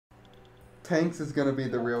tanks is gonna be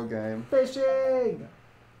the real game. Fishing!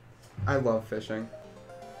 I love fishing.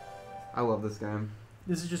 I love this game.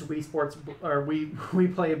 This is just Wii Sports, or we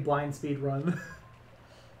play blind speed run.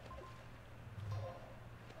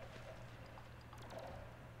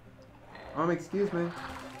 Excuse me.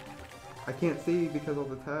 I can't see because of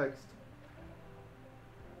the text.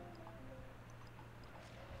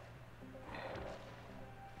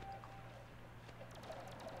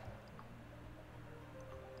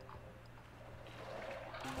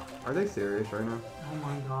 Are they serious right now? Oh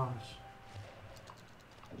my gosh.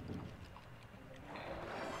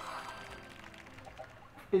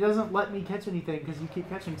 It doesn't let me catch anything because you keep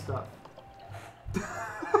catching stuff.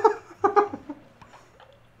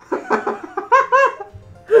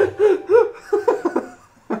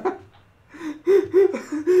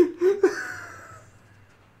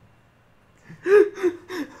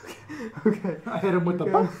 Okay. I hit him with the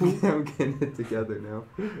bump. I'm getting it together now.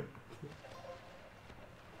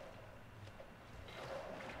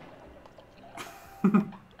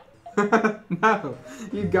 No,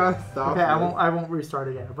 you gotta stop. Okay, I won't restart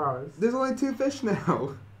again. I promise. There's only 2 fish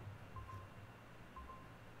now.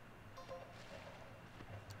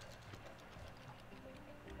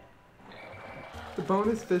 The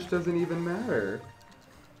bonus fish doesn't even matter.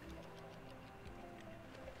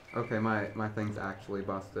 Okay, my thing's actually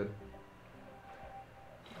busted.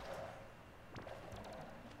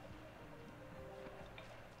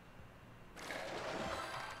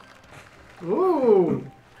 Ooh!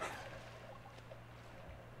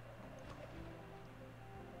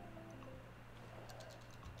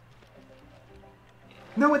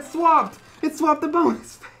 No, it swapped! It swapped the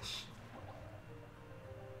bonus fish!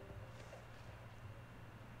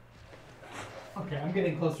 Okay, I'm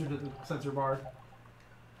getting closer to the sensor bar.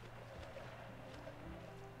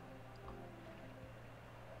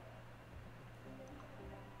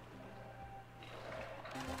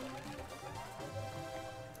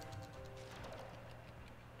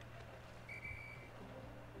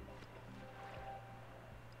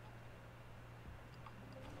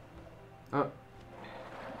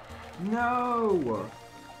 No!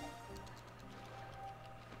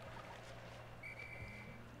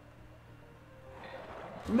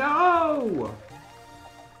 No!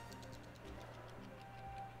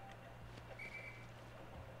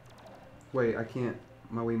 Wait, I can't.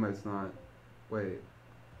 My Wiimote's not. Wait.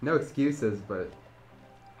 No excuses, but.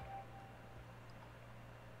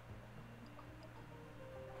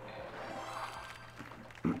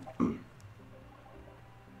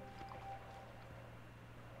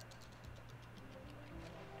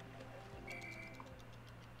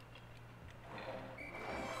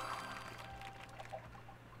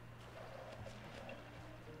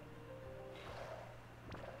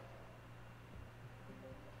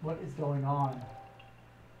 What is going on?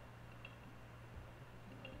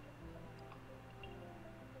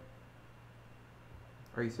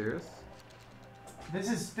 Are you serious?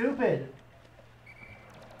 This is stupid.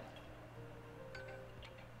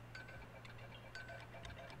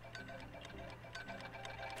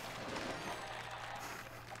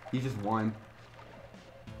 You just won.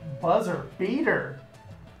 Buzzer beater.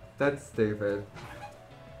 That's stupid.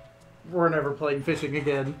 We're never playing fishing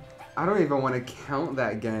again. I don't even want to count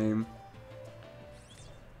that game.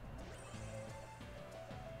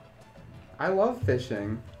 I love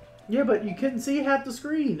fishing. Yeah, but you couldn't see half the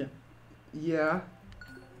screen. Yeah.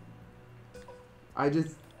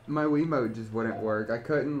 My Wiimote just wouldn't work. I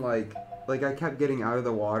couldn't, like I kept getting out of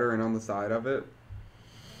the water and on the side of it.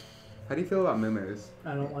 How do you feel about Moo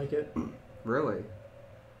I don't like it. Really?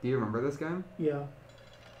 Do you remember this game? Yeah.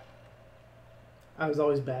 I was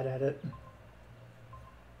always bad at it.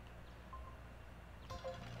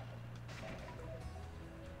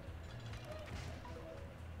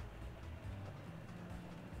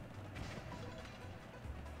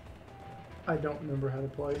 I don't remember how to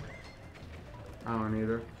play. I don't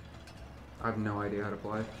either. I have no idea how to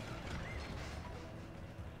play.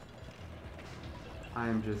 I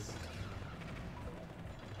am just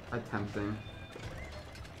attempting.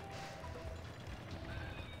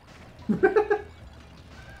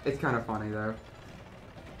 It's kind of funny though.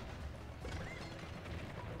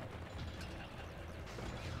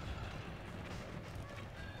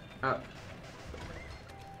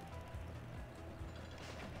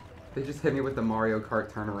 They just hit me with the Mario Kart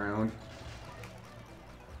turnaround.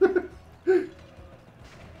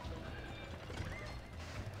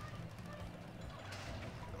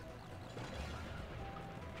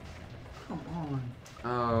 Come on.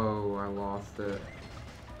 Oh, I lost it.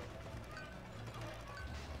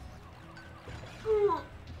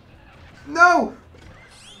 No!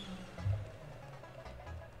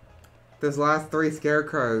 Those last 3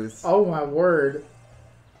 scarecrows. Oh my word.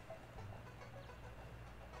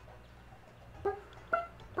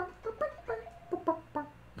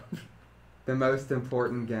 The most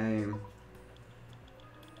important game.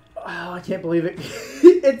 Oh, I can't believe it.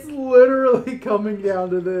 It's literally coming down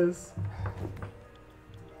to this.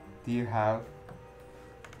 Do you have?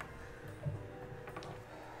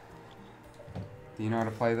 Do you know how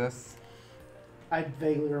to play this? I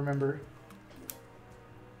vaguely remember.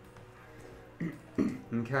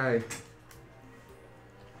 Okay.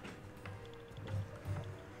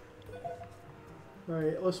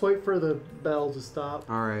 Alright, let's wait for the bell to stop.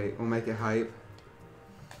 Alright, we'll make it hype.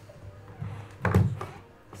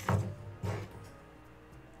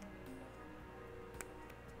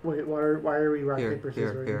 Wait, why are we rock, paper,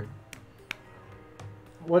 scissors? Here.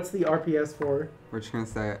 What's the RPS for? We're just gonna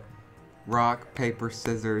say it. Rock, paper,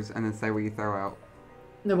 scissors, and then say what you throw out.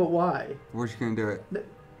 No, but why? We're just gonna do it.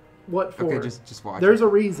 What for? Okay, just watch. There's it. a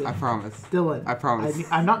reason. I promise. Dylan. I promise.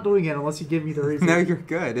 I'm not doing it unless you give me the reason. No, you're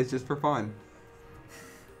good. It's just for fun.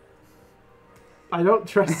 I don't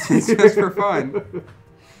trust you. It's just for fun.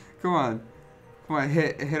 Come on,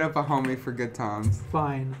 hit up a homie for good times.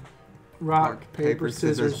 Fine. Rock, paper,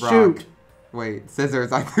 scissors, rock. shoot. Wait,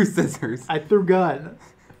 scissors. I threw scissors. I threw gun.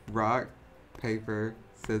 Rock, paper,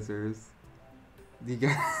 scissors. You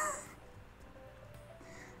got.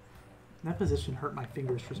 That position hurt my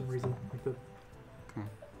fingers for some reason. Like the. Okay.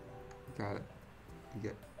 Got it. You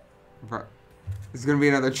get. Right. There's gonna be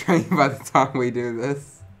another train by the time we do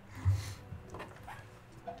this.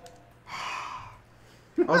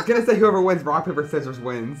 I was gonna say whoever wins rock, paper, scissors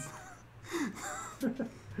wins.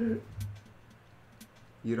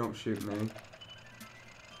 You don't shoot me.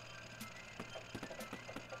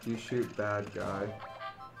 You shoot bad guy.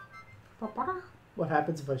 What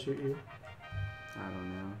happens if I shoot you? I don't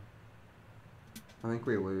know. I think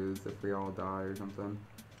we lose if we all die or something.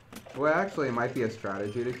 Well, actually, it might be a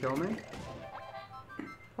strategy to kill me.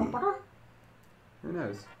 Who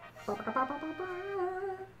knows? I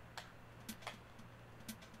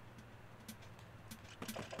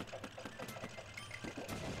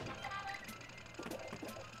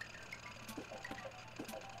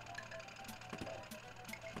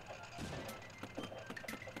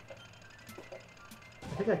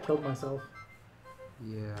think I killed myself.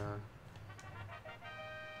 Yeah.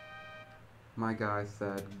 My guy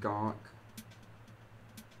said gonk.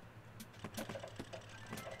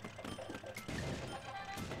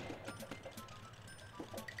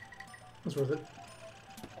 That's worth it.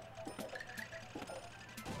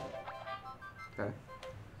 Okay.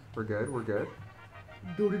 We're good, we're good.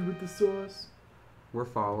 Loaded with the sauce. We're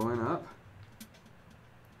following up.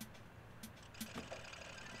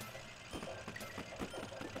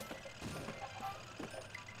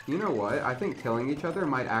 You know what? I think killing each other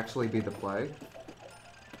might actually be the play.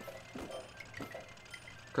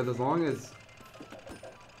 Because as long as...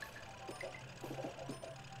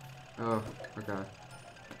 Oh, okay.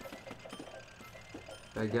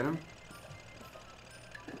 Did I get him?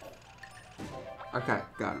 Okay,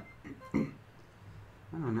 got him.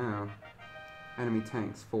 I don't know. Enemy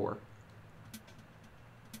tanks, 4.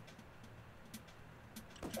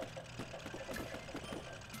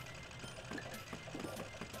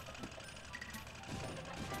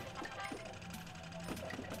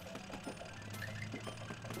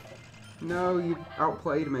 No, you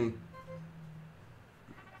outplayed me.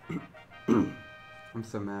 I'm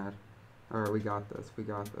so mad. Alright, we got this. We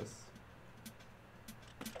got this.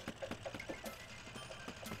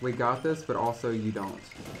 We got this, but also you don't.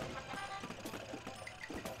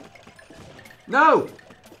 No!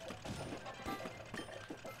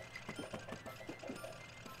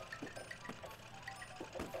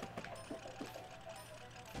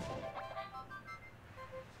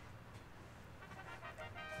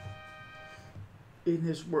 In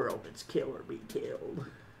this world, it's kill or be killed.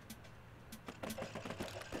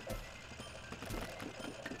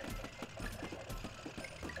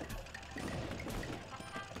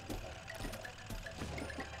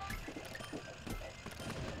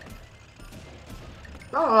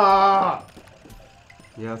 Ah!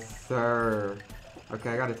 Yes, sir.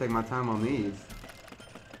 Okay, I gotta take my time on these.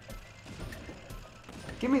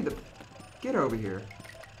 Give me the... Get over here.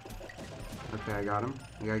 Okay, I got him.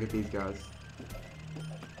 I gotta get these guys.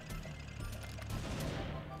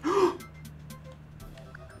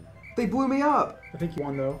 They blew me up! I think you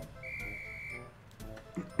won though.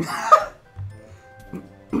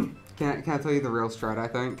 Can I tell you the real strat, I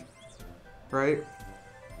think? Right?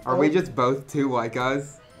 Are we just both too white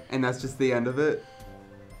guys? And that's just the end of it?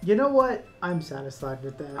 You know what? I'm satisfied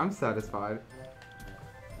with that. I'm satisfied.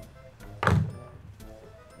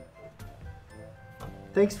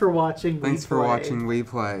 Thanks for watching. Thanks for watching We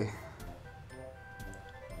Play.